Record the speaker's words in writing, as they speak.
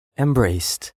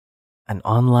Embraced, an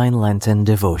online Lenten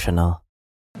devotional.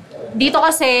 Dito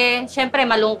kasi, syempre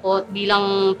malungkot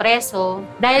bilang preso.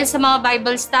 Dahil sa mga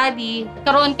Bible study,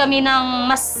 karoon kami ng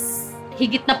mas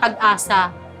higit na pag-asa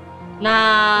na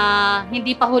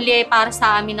hindi pa huli para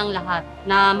sa amin ng lahat.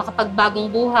 Na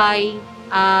makapagbagong buhay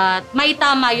at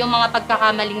maitama yung mga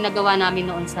pagkakamaling nagawa namin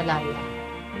noon sa laya.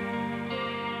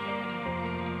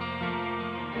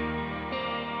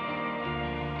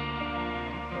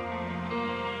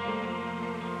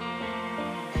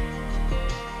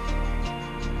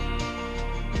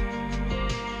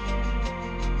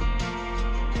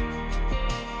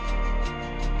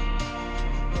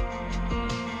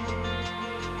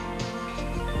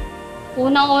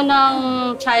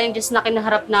 Unang-unang challenges na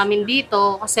kinaharap namin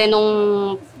dito kasi nung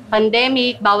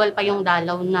pandemic, bawal pa yung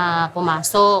dalaw na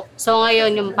pumasok. So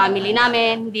ngayon yung family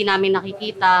namin, hindi namin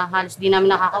nakikita, halos di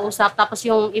namin nakakausap. Tapos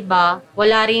yung iba,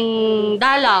 wala ring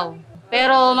dalaw.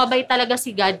 Pero mabait talaga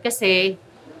si God kasi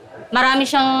marami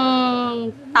siyang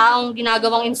taong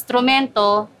ginagawang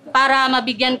instrumento para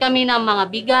mabigyan kami ng mga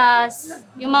bigas,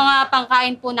 yung mga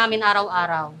pangkain po namin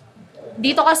araw-araw.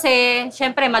 Dito kasi,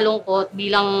 syempre malungkot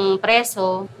bilang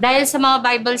preso. Dahil sa mga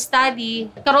Bible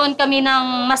study, karoon kami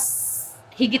ng mas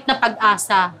higit na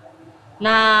pag-asa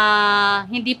na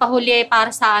hindi pa huli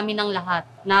para sa amin ng lahat.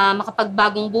 Na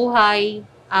makapagbagong buhay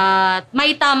at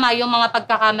maitama yung mga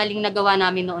pagkakamaling nagawa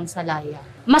namin noon sa laya.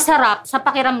 Masarap sa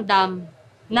pakiramdam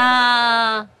na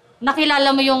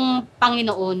nakilala mo yung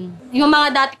Panginoon. Yung mga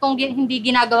dati kong hindi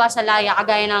ginagawa sa laya,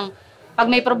 kagaya ng pag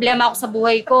may problema ako sa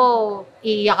buhay ko,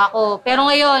 iiyak ako.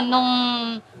 Pero ngayon,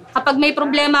 kapag may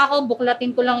problema ako,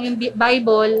 buklatin ko lang yung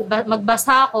Bible,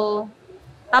 magbasa ako.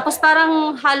 Tapos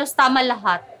parang halos tama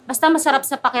lahat. Basta masarap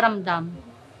sa pakiramdam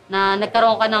na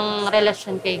nagkaroon ka ng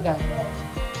relasyon kay God.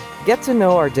 Get to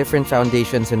know our different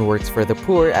foundations and works for the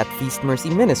poor at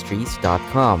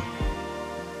feastmercyministries.com.